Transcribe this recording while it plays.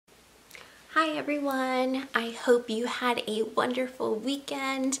Hi everyone, I hope you had a wonderful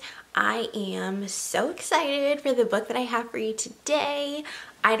weekend. I am so excited for the book that I have for you today.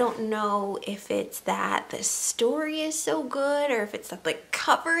 I don't know if it's that the story is so good or if it's that the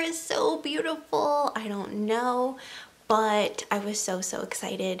cover is so beautiful. I don't know, but I was so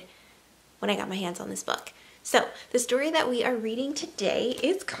excited when I got my hands on this book. So the story that we are reading today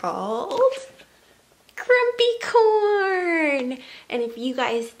is called Grumpycorn. And if you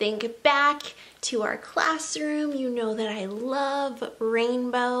guys think back to our classroom, you know that I love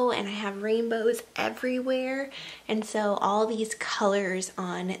rainbow and I have rainbows everywhere. And so all these colors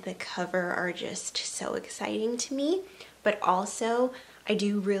on the cover are just so exciting to me. But also, I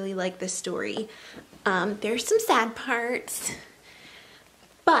do really like the story. There's some sad parts,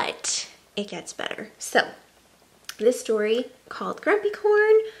 but it gets better. So this story called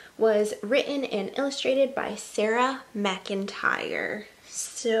Grumpycorn was written and illustrated by Sarah McIntyre.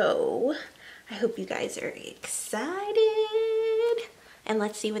 So I hope you guys are excited, and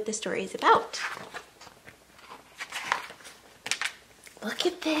let's see what the story is about. Look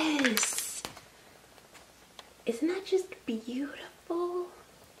at this. Isn't that just beautiful?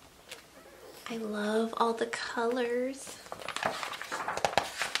 I love all the colors.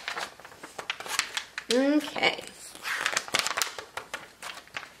 Okay.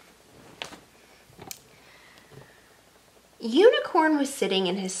 Unicorn was sitting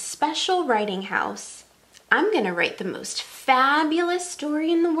in his special writing house. I'm gonna write the most fabulous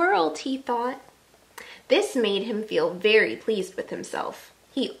story in the world, he thought. This made him feel very pleased with himself.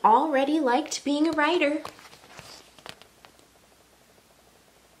 He already liked being a writer.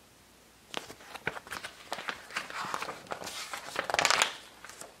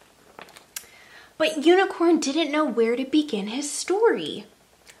 But Unicorn didn't know where to begin his story.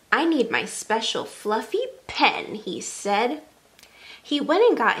 I need my special fluffy pen, he said. He went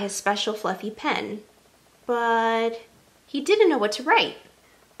and got his special fluffy pen, but he didn't know what to write.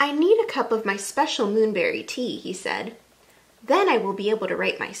 I need a cup of my special moonberry tea, he said. Then I will be able to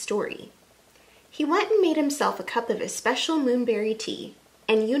write my story. He went and made himself a cup of his special moonberry tea,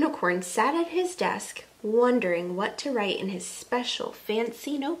 and Unicorn sat at his desk, wondering what to write in his special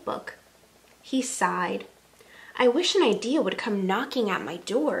fancy notebook. He sighed. I wish an idea would come knocking at my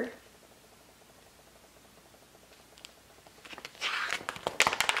door.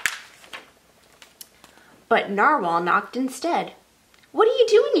 But Narwhal knocked instead. What are you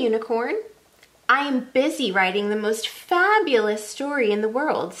doing, Unicorn? I am busy writing the most fabulous story in the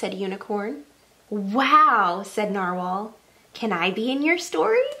world, said Unicorn. Wow, said Narwhal. Can I be in your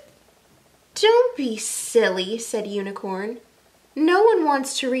story? Don't be silly, said Unicorn. No one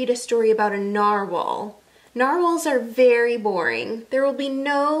wants to read a story about a narwhal. Narwhals are very boring. There will be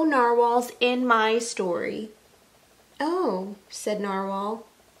no narwhals in my story. Oh, said Narwhal.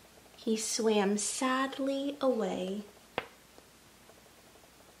 He swam sadly away.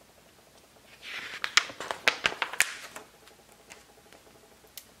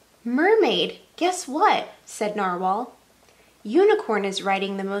 Mermaid, guess what? Said Narwhal. Unicorn is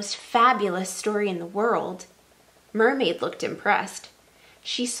writing the most fabulous story in the world. Mermaid looked impressed.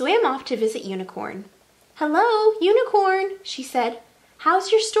 She swam off to visit Unicorn. Hello, Unicorn, she said.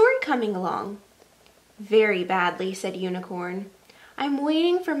 How's your story coming along? Very badly, said Unicorn. I'm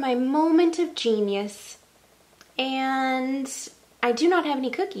waiting for my moment of genius. And I do not have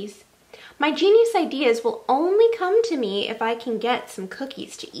any cookies. My genius ideas will only come to me if I can get some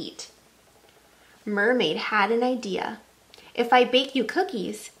cookies to eat. Mermaid had an idea. If I bake you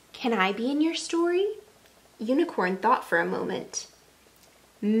cookies, can I be in your story? Unicorn thought for a moment.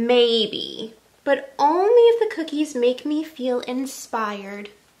 Maybe, but only if the cookies make me feel inspired.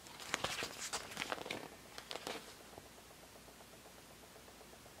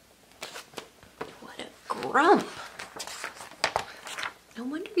 What a grump. No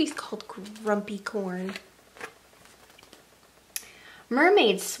wonder he's called Grumpycorn.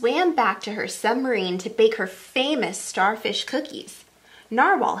 Mermaid swam back to her submarine to bake her famous starfish cookies.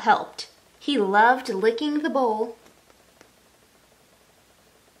 Narwhal helped. He loved licking the bowl.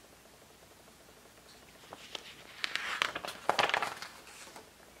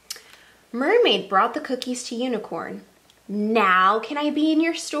 Mermaid brought the cookies to Unicorn. Now can I be in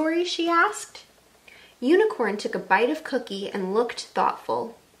your story? She asked. Unicorn took a bite of cookie and looked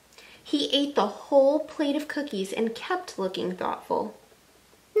thoughtful. He ate the whole plate of cookies and kept looking thoughtful.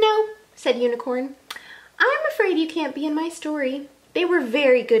 No, said Unicorn. I'm afraid you can't be in my story. They were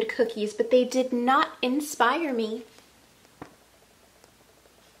very good cookies, but they did not inspire me.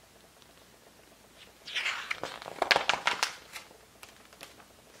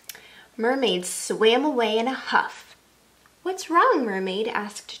 Mermaid swam away in a huff. What's wrong, Mermaid?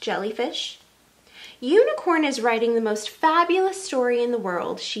 Asked Jellyfish. Unicorn is writing the most fabulous story in the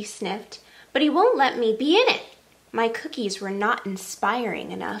world, she sniffed, but he won't let me be in it. My cookies were not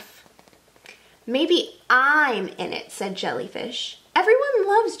inspiring enough. Maybe I'm in it, said Jellyfish. Everyone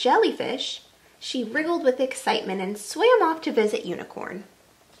loves jellyfish. She wriggled with excitement and swam off to visit Unicorn.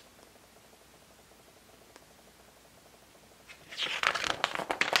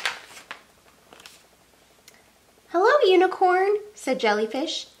 Hello, Unicorn, said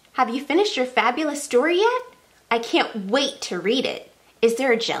Jellyfish. Have you finished your fabulous story yet? I can't wait to read it. Is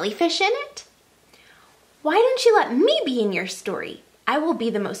there a jellyfish in it? Why don't you let me be in your story? I will be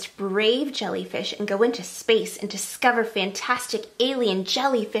the most brave jellyfish and go into space and discover fantastic alien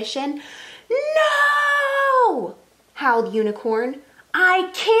jellyfish and... No! howled Unicorn.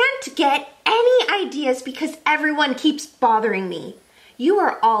 I can't get any ideas because everyone keeps bothering me. You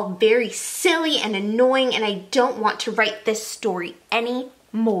are all very silly and annoying and I don't want to write this story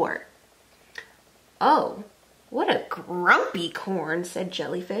anymore. Oh, what a Grumpycorn, said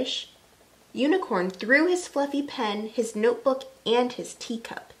Jellyfish. Unicorn threw his fluffy pen, his notebook, and his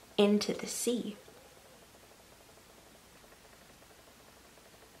teacup into the sea.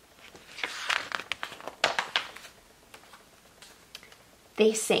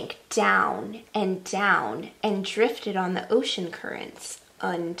 They sank down and drifted on the ocean currents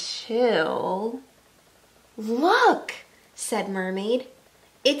until... Look, said Mermaid.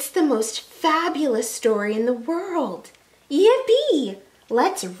 It's the most fabulous story in the world. Yippee!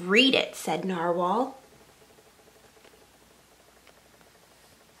 Let's read it, said Narwhal.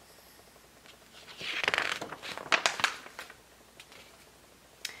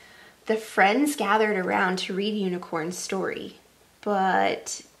 The friends gathered around to read Unicorn's story.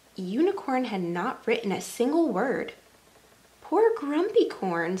 But Unicorn had not written a single word. Poor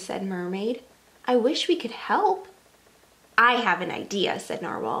Grumpycorn, said Mermaid. I wish we could help. I have an idea, said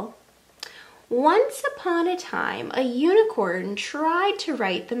Narwhal. Once upon a time, a unicorn tried to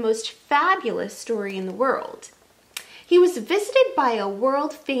write the most fabulous story in the world. He was visited by a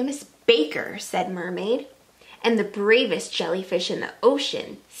world-famous baker, said Mermaid. And the bravest jellyfish in the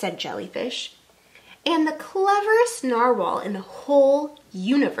ocean, said Jellyfish. And the cleverest narwhal in the whole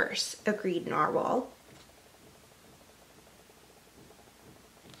universe, agreed Narwhal.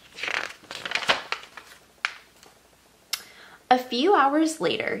 A few hours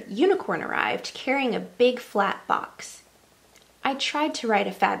later, Unicorn arrived carrying a big flat box. I tried to write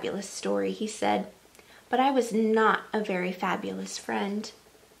a fabulous story, he said, but I was not a very fabulous friend.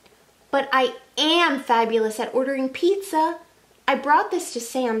 But I am fabulous at ordering pizza. I brought this to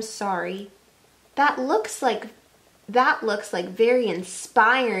say I'm sorry. That looks like very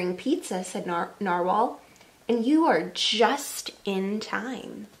inspiring pizza, said Narwhal, and you are just in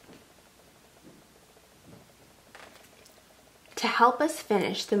time. To help us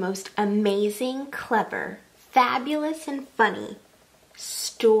finish the most amazing, clever, fabulous, and funny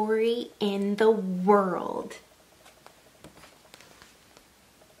story in the world.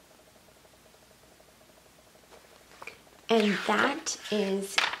 And that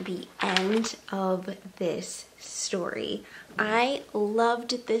is the end of this story. I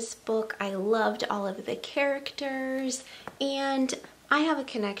loved this book. I loved all of the characters, and I have a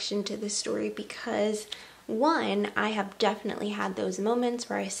connection to this story because, one, I have definitely had those moments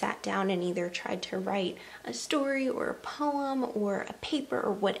where I sat down and either tried to write a story or a poem or a paper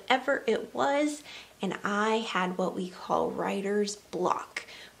or whatever it was, and I had what we call writer's block,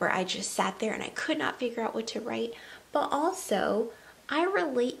 where I just sat there and I could not figure out what to write. But also, I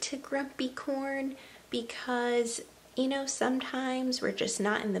relate to Grumpycorn because, you know, sometimes we're just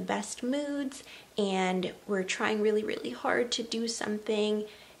not in the best moods and we're trying really, really hard to do something,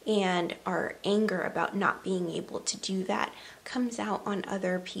 and our anger about not being able to do that comes out on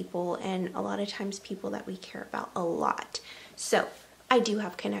other people, and a lot of times people that we care about a lot. So I do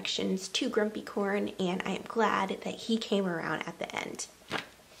have connections to Grumpycorn, and I am glad that he came around at the end.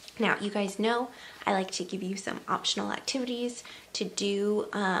 Now, you guys know I like to give you some optional activities to do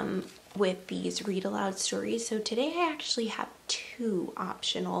with these read aloud stories. So today I actually have 2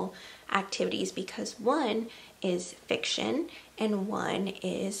 optional activities because one is fiction and one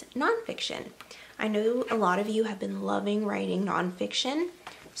is nonfiction. I know a lot of you have been loving writing nonfiction,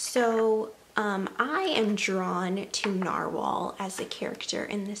 so I am drawn to Narwhal as a character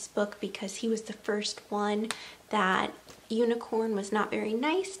in this book because he was the first one that Unicorn was not very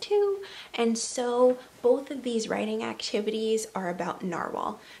nice to, and so both of these writing activities are about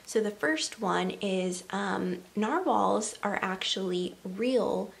Narwhal. So the first one is narwhals are actually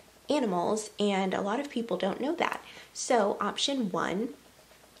real animals, and a lot of people don't know that. So option 1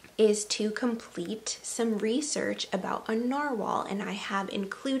 is to complete some research about a narwhal, and I have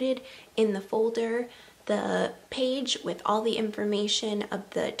included in the folder the page with all the information of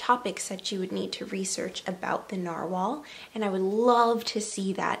the topics that you would need to research about the narwhal, and I would love to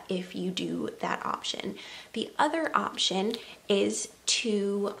see that if you do that option. The other option is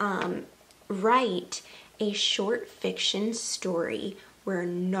to write a short fiction story where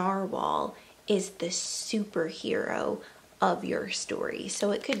narwhal is the superhero of your story. So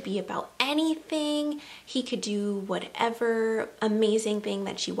it could be about anything. He could do whatever amazing thing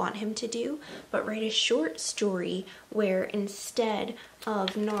that you want him to do, but write a short story where instead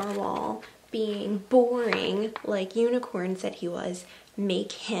of narwhal being boring like Unicorn said he was,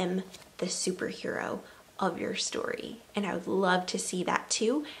 make him the superhero of your story. And I would love to see that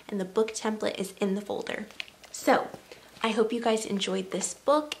too, and the book template is in the folder. So I hope you guys enjoyed this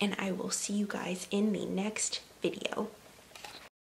book, and I will see you guys in the next video.